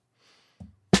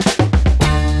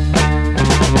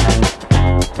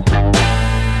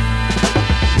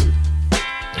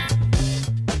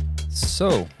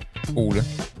So, Ole,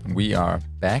 we are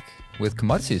back with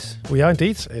Commodities. We are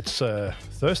indeed. It's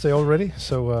Thursday already,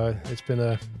 so it's been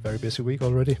a very busy week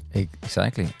already.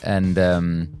 Exactly. And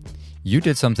you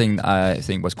did something I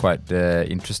think was quite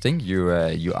interesting.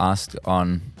 You asked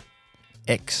on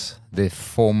X, the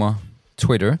former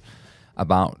Twitter,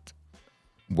 about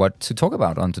what to talk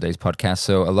about on today's podcast.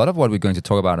 So a lot of what we're going to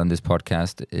talk about on this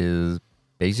podcast is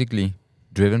basically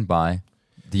driven by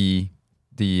the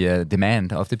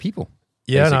demand of the people.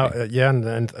 Yeah,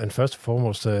 and first and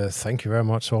foremost, thank you very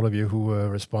much, all of you who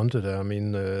responded. I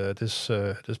mean, at this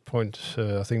point,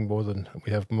 I think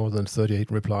we have more than 38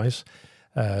 replies.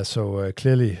 So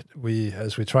clearly,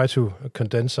 as we try to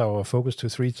condense our focus to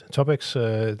three topics,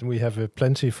 we have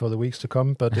plenty for the weeks to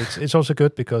come. But it's also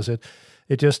good because it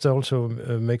just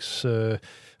also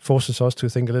forces us to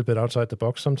think a little bit outside the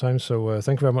box sometimes. So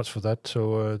thank you very much for that.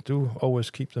 So do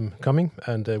always keep them coming,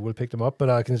 and we'll pick them up.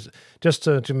 But I can just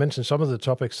to mention some of the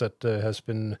topics that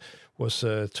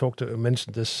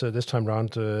mentioned this time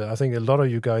around. I think a lot of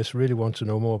you guys really want to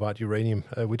know more about uranium.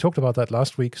 We talked about that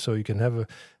last week, so you can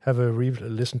have a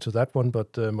listen to that one.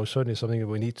 But most certainly something that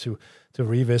we need to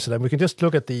revisit, and we can just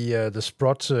look at the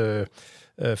Sprott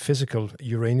physical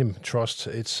uranium trust.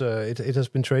 It has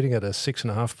been trading at a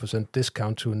 6.5%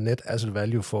 discount to net asset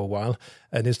value for a while,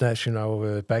 and it's actually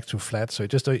now back to flat. So it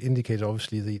just indicates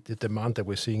obviously the demand that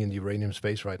we're seeing in the uranium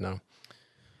space right now.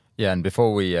 Yeah, and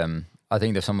before we, I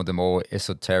think there's some of the more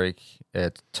esoteric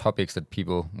topics that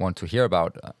people want to hear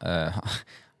about.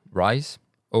 Rice,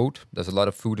 oat. There's a lot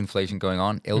of food inflation going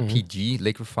on. LPG,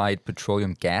 liquefied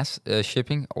petroleum gas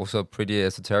shipping, also pretty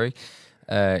esoteric.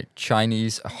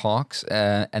 Chinese hawks,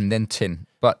 and then tin.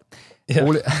 But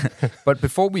but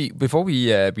before we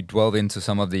delve into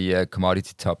some of the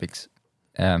commodity topics,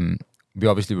 we're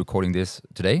obviously recording this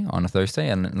today on a Thursday,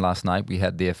 and last night we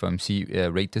had the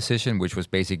FOMC rate decision, which was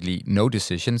basically no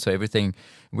decision. So everything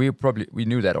we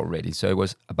knew that already. So it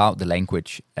was about the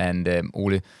language. And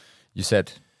Ole, you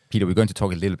said, Peter, we're going to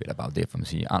talk a little bit about the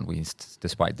FOMC, aren't we?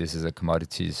 Despite this is a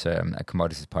commodities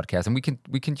podcast, and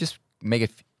we can just make a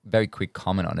very quick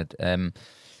comment on it.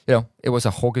 It was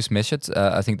a hawkish measure.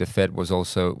 I think the Fed was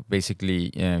also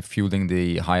basically fueling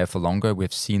the higher for longer.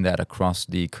 We've seen that across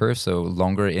the curve. So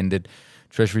longer ended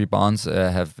Treasury bonds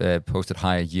have posted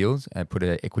higher yields, put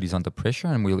equities under pressure.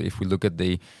 And if we look at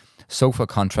the SOFR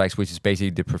contracts, which is basically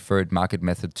the preferred market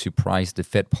method to price the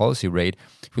Fed policy rate,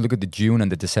 if we look at the June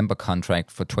and the December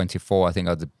contract for 24, I think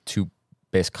are the two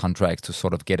best contracts to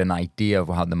sort of get an idea of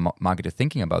how the market is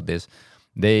thinking about this.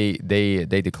 They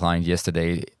declined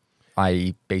yesterday,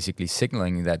 i.e. basically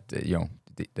signaling that the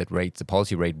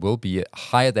policy rate will be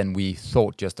higher than we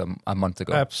thought just a month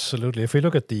ago. Absolutely. If we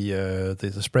look at the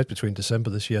spread between December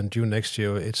this year and June next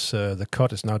year, it's the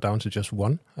cut is now down to just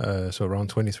one, so around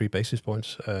 23 basis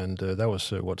points, and that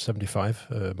was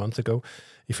 75 months ago.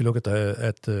 If you look at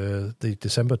the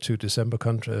December to December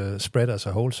spread as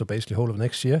a whole, so basically whole of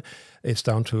next year, it's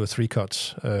down to 3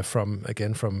 cuts from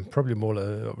probably more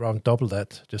around double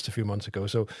that just a few months ago.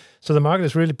 So the market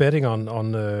is really betting on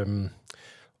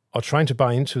or trying to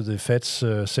buy into the Fed's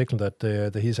signal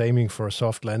that he's aiming for a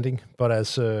soft landing. But I've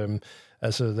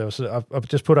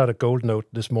just put out a gold note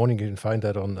this morning. You can find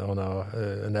that on our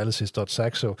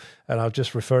analysis.sac. So, and I'm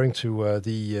just referring to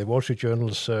the Wall Street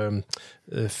Journal's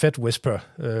Fed Whisper.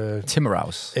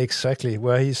 Timmerhouse. Exactly,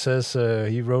 where he says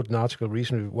he wrote an article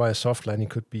recently why a soft landing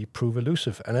could prove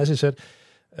elusive. And as he said,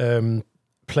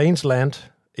 planes land,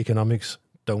 economies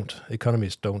don't.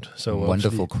 So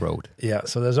wonderful quote. Yeah,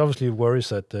 so there's obviously worries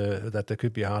that there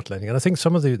could be a hard landing. And I think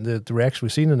some of the reaction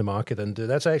we've seen in the market, and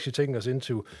that's actually taking us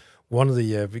into one of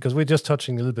the, because we're just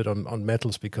touching a little bit on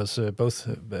metals, because both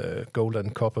gold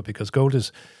and copper, because gold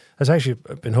has actually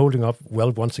been holding up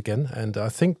well once again. And I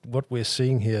think what we're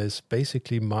seeing here is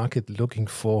basically market looking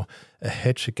for a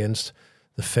hedge against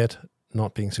the Fed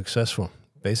not being successful.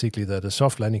 Basically, that a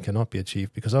soft landing cannot be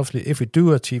achieved, because obviously if we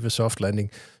do achieve a soft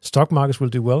landing, stock markets will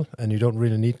do well, and you don't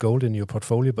really need gold in your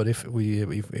portfolio. But if we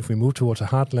move towards a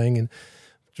hard landing,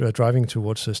 driving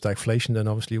towards stagflation, then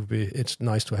obviously it's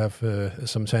nice to have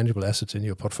some tangible assets in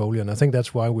your portfolio. And I think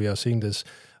that's why we are seeing this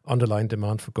underlying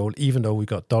demand for gold, even though we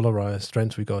got dollar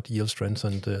strength, we got yield strength,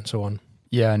 and so on.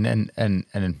 Yeah, and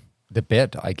the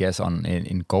bet, I guess,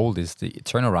 in gold is the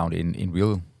turnaround in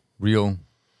real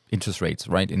interest rates,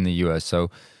 right, in the US.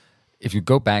 So if you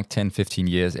go back 10, 15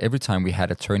 years, every time we had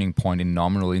a turning point in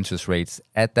nominal interest rates,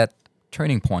 at that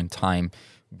turning point time,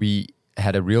 we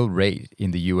had a real rate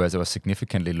in the US that was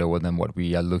significantly lower than what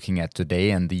we are looking at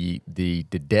today. And the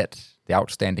debt, the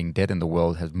outstanding debt in the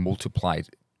world has multiplied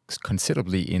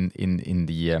considerably in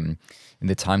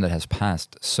the time that has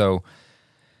passed. So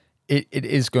It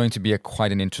is going to be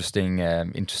quite an interesting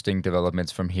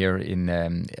developments from here in,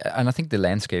 and I think the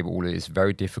landscape, Ole, is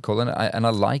very difficult, and I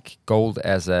like gold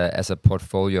as a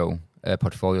portfolio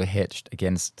hedged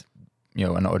against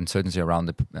an uncertainty around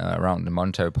the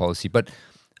monetary policy, but.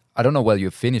 I don't know whether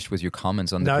you're finished with your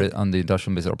comments on the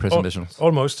industrial business or precious metals.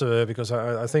 Almost, because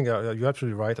I think you're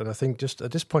absolutely right, and I think just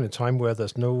at this point in time where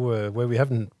there's no where we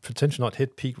haven't potentially not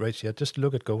hit peak rates yet, just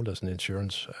look at gold as an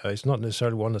insurance. It's not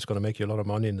necessarily one that's going to make you a lot of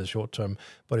money in the short term,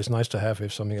 but it's nice to have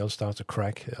if something else starts to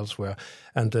crack elsewhere.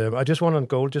 And I just want on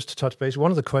gold just to touch base.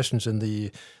 One of the questions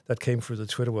that came through the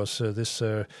Twitter was this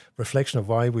reflection of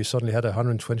why we suddenly had a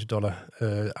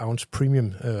 $120 ounce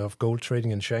premium of gold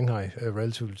trading in Shanghai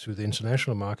relative to the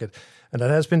international market. And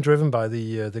that has been driven by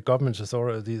the government's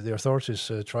the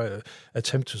authorities'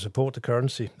 attempt to support the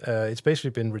currency. It's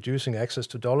basically been reducing access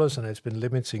to dollars, and it's been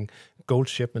limiting gold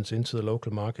shipments into the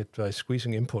local market by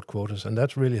squeezing import quotas. And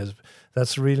that's really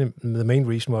the main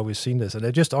reason why we've seen this. And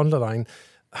they just underline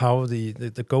how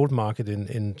the gold market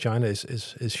in China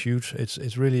is huge.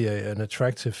 It's really an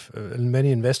attractive.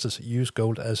 Many investors use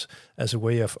gold as a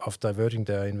way of diverting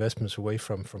their investments away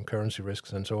from currency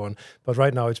risks and so on. But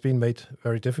right now it's been made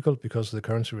very difficult because of the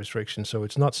currency restrictions. So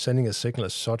it's not sending a signal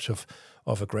as such of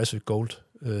aggressive gold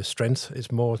strength.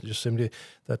 It's more just simply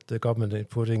that the government is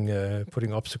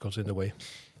putting obstacles in the way.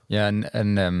 Yeah,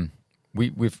 and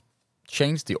we've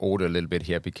changed the order a little bit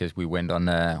here because we went on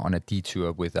a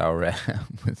detour with our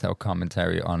with our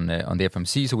commentary on the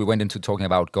FMC. So we went into talking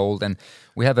about gold, and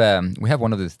we have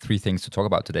one of the three things to talk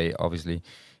about today. Obviously,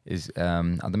 is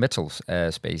on the metals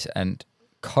space, and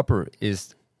copper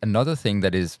is another thing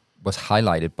that was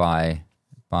highlighted by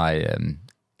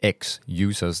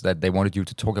ex-users that they wanted you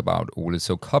to talk about, Ole.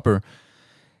 So copper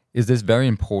is this very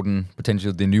important,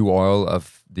 potentially the new oil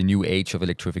of the new age of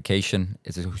electrification.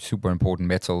 It's a super important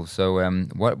metal. So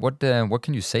what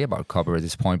can you say about copper at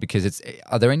this point? Because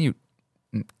are there any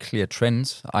clear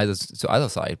trends either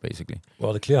side, basically?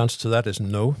 Well, the clear answer to that is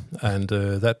no, and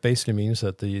that basically means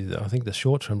that I think the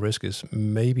short-term risk is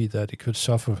maybe that it could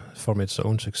suffer from its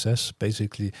own success.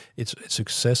 Basically, its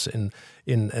success in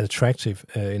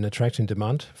attracting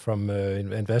demand from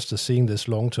investors seeing this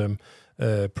long-term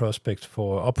prospect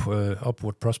for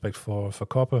upward prospect for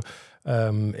copper.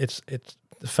 It's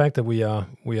the fact that we are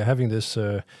having this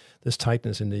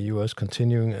tightness in the US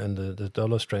continuing, and the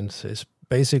dollar strength is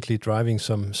basically driving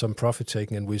some profit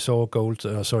taking. And we saw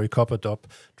copper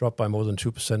drop by more than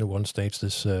 2% at one stage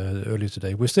this earlier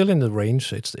today. We're still in the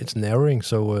range. It's narrowing,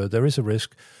 so there is a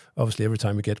risk. Obviously, every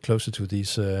time we get closer to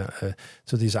these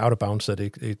outer bounds,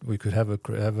 that we could have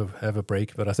a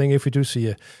break. But I think if we do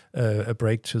see a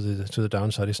break to the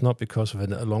downside, it's not because of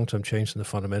a long-term change in the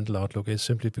fundamental outlook. It's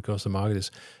simply because the market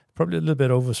is probably a little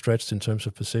bit overstretched in terms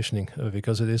of positioning,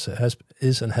 because it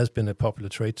has been a popular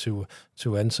trade to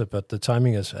enter. But the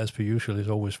timing, as per usual, is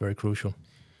always very crucial.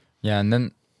 Yeah, and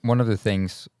then one of the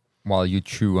things, while you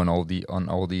chew on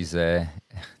all these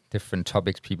different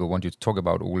topics people want you to talk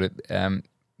about, Ole,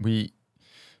 we're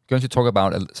going to talk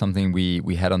about something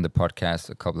we had on the podcast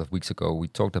a couple of weeks ago. We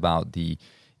talked about the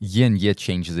year-on-year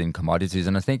changes in commodities.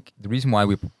 And I think the reason why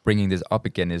we're bringing this up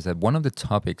again is that one of the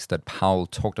topics that Powell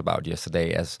talked about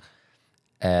yesterday as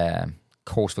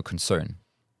cause for concern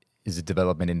is the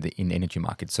development in the energy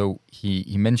market. So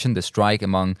he mentioned the strike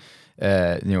among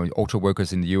auto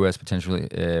workers in the US, potentially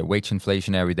wage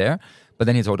inflationary there. But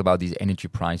then he talked about these energy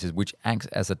prices, which acts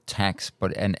as a tax,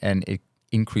 and it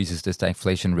increases this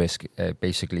inflation risk,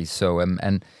 basically. So,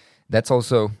 and that's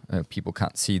also, people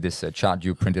can't see this chart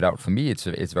you printed out for me.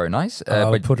 It's very nice.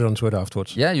 I'll put it on Twitter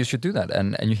afterwards. Yeah, you should do that.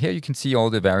 And here you can see all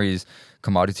the various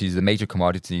commodities, the major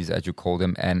commodities, as you call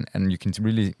them. And you can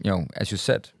really, as you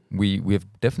said, we have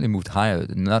definitely moved higher.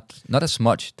 Not as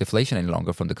much deflation any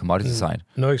longer from the commodity side.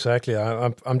 No, exactly.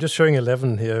 I'm just showing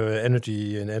 11 here,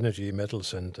 energy,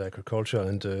 metals, and agriculture.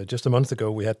 And just a month ago,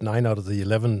 we had 9 out of the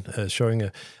 11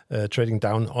 showing trading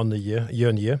down on the year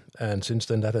on year. And since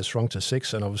then, that has shrunk to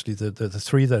 6. And obviously, the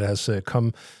 3 that has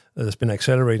that's been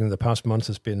accelerating the past month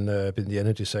has been the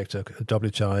energy sector,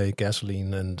 WTI,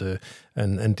 gasoline,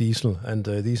 and diesel. And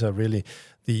these are really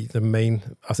the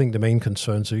main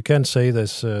concern. So you can say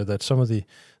that some of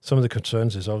the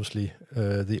concerns is obviously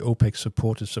the OPEC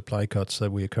supported supply cuts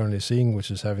that we are currently seeing,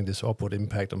 which is having this upward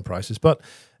impact on prices. But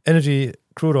energy,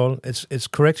 crude oil, it's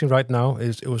correcting right now.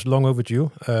 It was long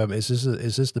overdue. Is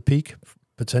this the peak?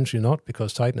 Potentially not,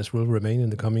 because tightness will remain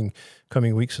in the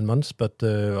coming weeks and months. But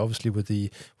obviously, with the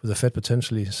Fed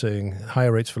potentially saying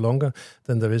higher rates for longer,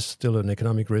 then there is still an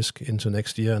economic risk into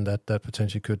next year, and that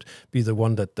potentially could be the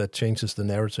one that changes the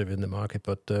narrative in the market.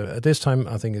 But at this time,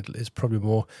 I think it's probably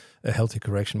more a healthy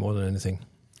correction more than anything.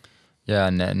 Yeah,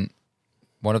 and then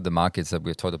one of the markets that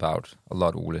we've talked about a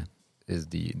lot, Ole, is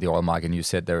the oil market. And you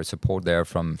said there is support there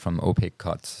from OPEC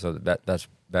cuts, so that's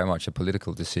very much a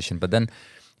political decision. But then,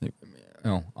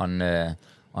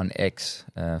 on X,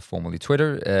 formerly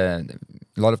Twitter,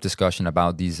 a lot of discussion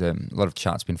about these. A lot of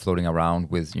charts been floating around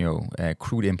with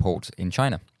crude imports in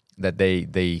China, that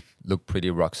they look pretty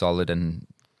rock solid and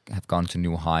have gone to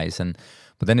new highs.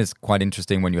 But then it's quite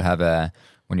interesting when you have a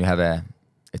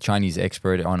Chinese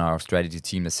expert on our strategy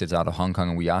team that sits out of Hong Kong,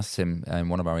 and we asked him in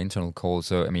one of our internal calls.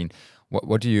 So I mean,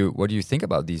 what do you think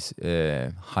about these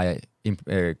high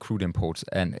crude imports,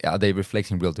 and are they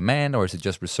reflecting real demand, or is it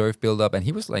just reserve buildup? And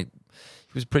he was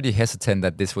pretty hesitant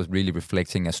that this was really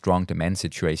reflecting a strong demand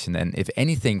situation, and if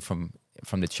anything from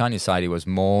the Chinese side, it was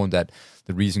more that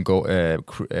the reason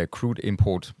crude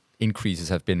import increases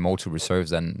have been more to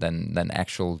reserves than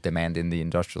actual demand in the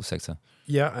industrial sector.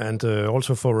 Yeah, and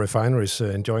also for refineries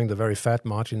enjoying the very fat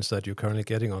margins that you're currently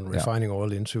getting on refining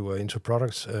oil into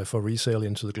products for resale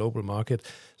into the global market.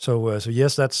 So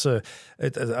yes, that's. I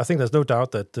think there's no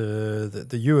doubt that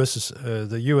the US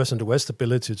and the West's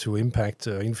ability to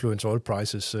influence oil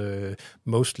prices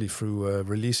mostly through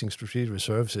releasing strategic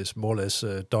reserves is more or less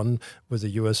done, with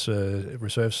the US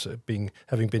reserves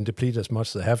having been depleted as much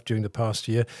as they have during the past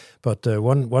year. But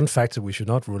one factor we should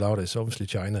not rule out is obviously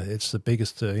China. It's the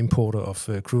biggest importer of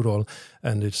crude oil,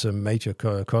 and it's a major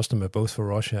customer both for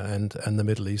Russia and the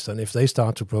Middle East. And if they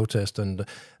start to protest, and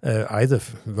either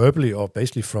verbally or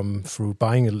basically through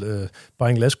buying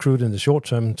less crude in the short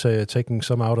term, taking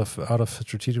some out of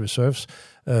strategic reserves,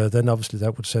 then obviously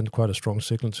that would send quite a strong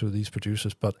signal to these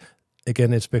producers. But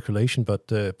again, it's speculation, but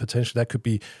potentially that could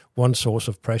be one source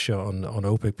of pressure on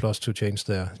OPEC Plus to change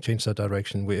their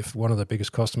direction if one of the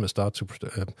biggest customers start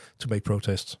to make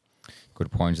protests.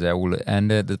 Good points there, Ole.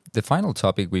 And the final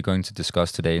topic we're going to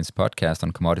discuss today in this podcast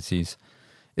on commodities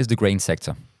is the grain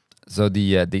sector. So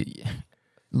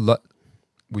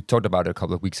we talked about it a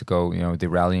couple of weeks ago, the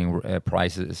rallying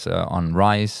prices on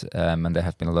rice, and there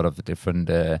have been a lot of different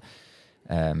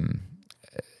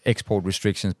export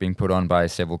restrictions being put on by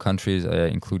several countries,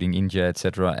 including India,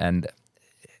 etc. And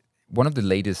one of the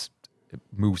latest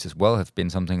moves as well have been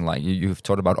something like you've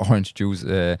talked about orange juice,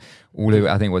 Ole.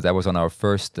 I think that was on our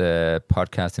first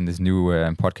podcast in this new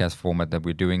podcast format that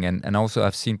we're doing, and also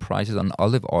I've seen prices on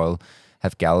olive oil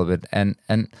have galloped, and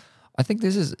I think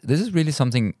this is really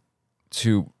something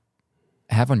to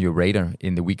have on your radar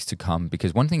in the weeks to come,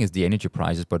 because one thing is the energy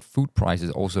prices, but food prices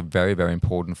are also very, very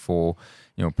important for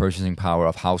purchasing power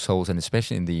of households, and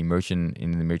especially in the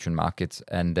emerging markets.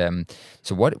 And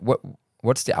so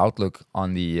what's the outlook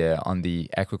on the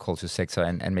agriculture sector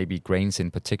and maybe grains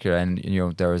in particular? And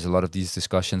there is a lot of these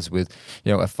discussions with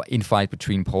a infight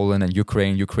between Poland and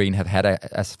Ukraine. Ukraine have had,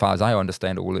 as far as I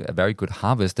understand, a very good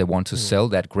harvest. They want to sell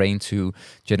that grain to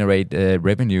generate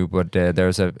revenue, but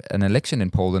there's an election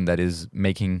in Poland that is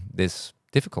making this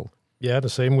difficult. Yeah, the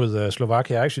same with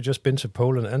Slovakia. I actually just been to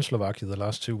Poland and Slovakia the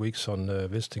last 2 weeks on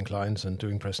visiting clients and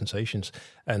doing presentations.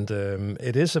 And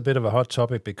it is a bit of a hot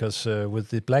topic because with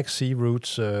the Black Sea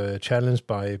routes challenged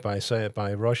by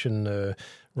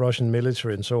Russian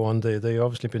military and so on, they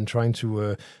obviously been trying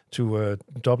to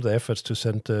double the efforts to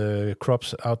send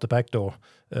crops out the back door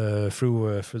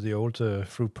through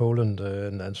Poland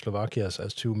and Slovakia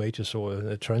as two major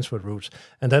transport routes,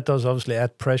 and that does obviously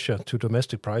add pressure to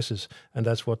domestic prices, and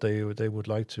that's what they would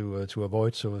like to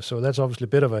avoid. So that's obviously a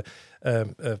bit of a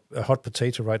hot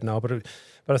potato right now. But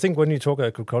I think when you talk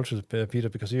agriculture, Peter,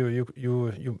 because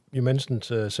you mentioned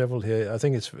several here, I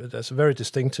think that's a very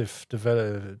distinctive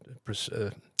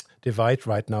divide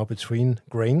right now between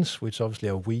grains, which obviously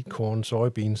are wheat, corn,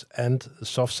 soybeans, and the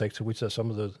soft sector, which are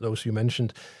some of those you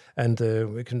mentioned. And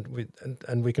we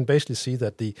can basically see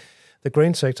that the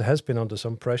grain sector has been under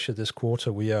some pressure this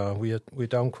quarter. We're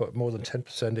down more than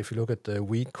 10%. If you look at the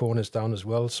wheat, corn is down as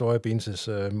well. Soybeans is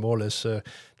more or less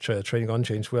trading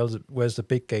unchanged. Whereas the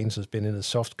big gains has been in the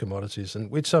soft commodities, and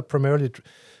which are primarily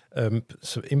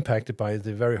impacted by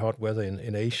the very hot weather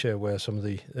in Asia, where some of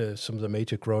the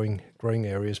major growing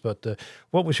areas. But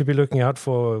what we should be looking out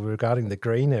for regarding the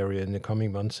grain area in the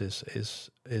coming months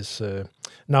is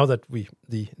now that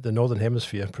the northern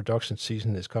hemisphere production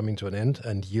season is coming to an end,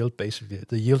 and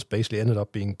the yields basically ended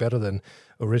up being better than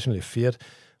originally feared.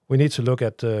 We need to look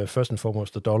at first and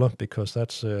foremost the dollar, because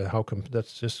that's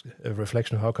just a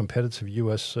reflection of how competitive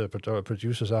U.S.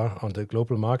 producers are on the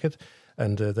global market,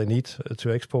 and they need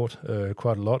to export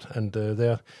quite a lot. And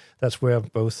that's where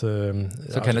both. So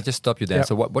can I just stop you there? Yeah.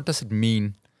 So what does it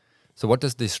mean? So what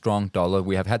does this strong dollar,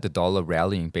 we have had the dollar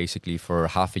rallying basically for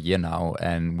half a year now,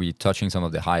 and we're touching some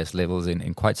of the highest levels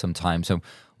in quite some time. So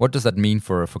what does that mean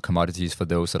for commodities, for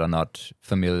those that are not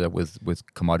familiar with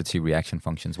commodity reaction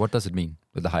functions? What does it mean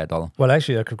with the higher dollar? Well,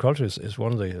 actually, agriculture is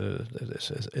one of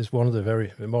the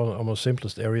very almost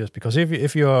simplest areas, because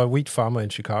if you're a wheat farmer in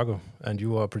Chicago and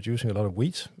you are producing a lot of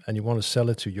wheat and you want to sell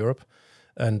it to Europe,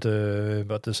 and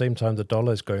but at the same time the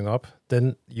dollar is going up,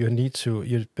 then you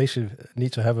basically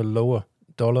need to have a lower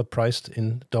dollar priced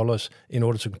in dollars in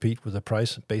order to compete with the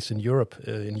price based in Europe,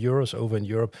 in euros over in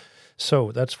Europe.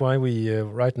 So that's why we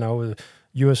right now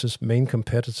U.S.'s main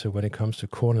competitor when it comes to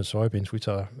corn and soybeans, which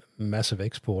are massive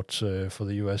exports for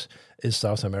the U.S., is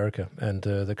South America, and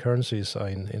the currencies are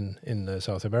in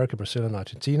South America, Brazil, and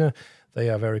Argentina. They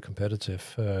are very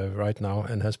competitive right now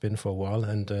and has been for a while.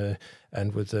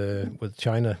 And with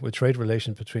China, with trade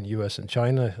relations between U.S. and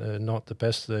China not the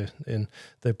best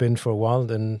they've been for a while,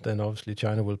 then obviously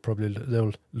China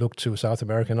they'll look to South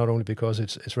America, not only because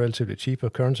it's relatively cheaper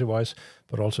currency wise,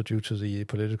 but also due to the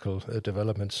political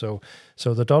development. So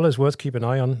the dollar is worth keeping an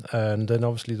eye on, and then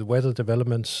obviously the weather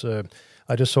developments.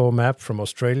 I just saw a map from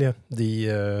Australia.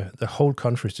 The whole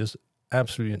country is just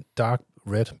absolutely dark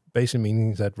red, basically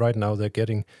meaning that right now they're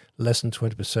getting less than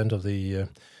 20% of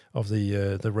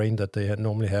the rain that they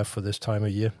normally have for this time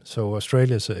of year. So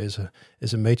Australia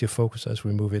is a major focus as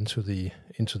we move into the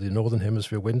northern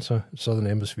hemisphere winter, southern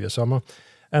hemisphere summer,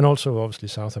 and also obviously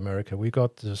South America. We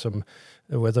got some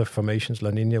weather formations,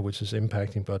 La Nina, which is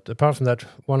impacting. But apart from that,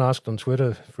 one asked on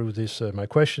Twitter through this my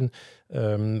question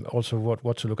also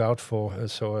what to look out for.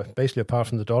 So basically, apart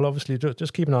from the dollar, obviously,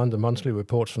 just keep an eye on the monthly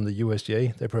reports from the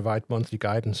USDA. They provide monthly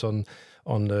guidance on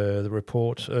the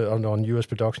report on U.S.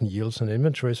 production yields and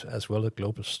inventories, as well as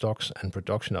global stocks and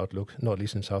production outlook, not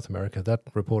least in South America. That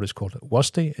report is called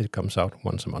WASDE. It comes out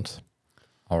once a month.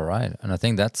 All right, and I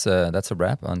think that's a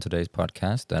wrap on today's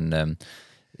podcast. And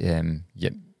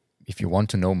if you want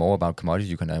to know more about commodities,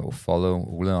 you can follow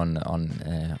Ole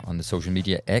on the social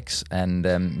media X. And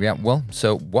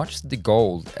so watch the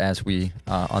gold as we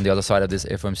are on the other side of this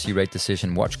FOMC rate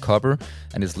decision. Watch copper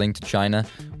and its link to China.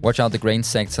 Watch out the grain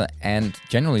sector and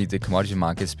generally the commodity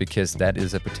markets, because that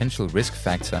is a potential risk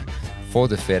factor for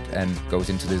the Fed and goes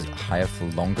into this higher for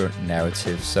longer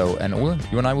narrative. So, and Ole,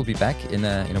 you and I will be back in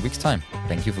a week's time.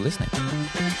 Thank you for listening.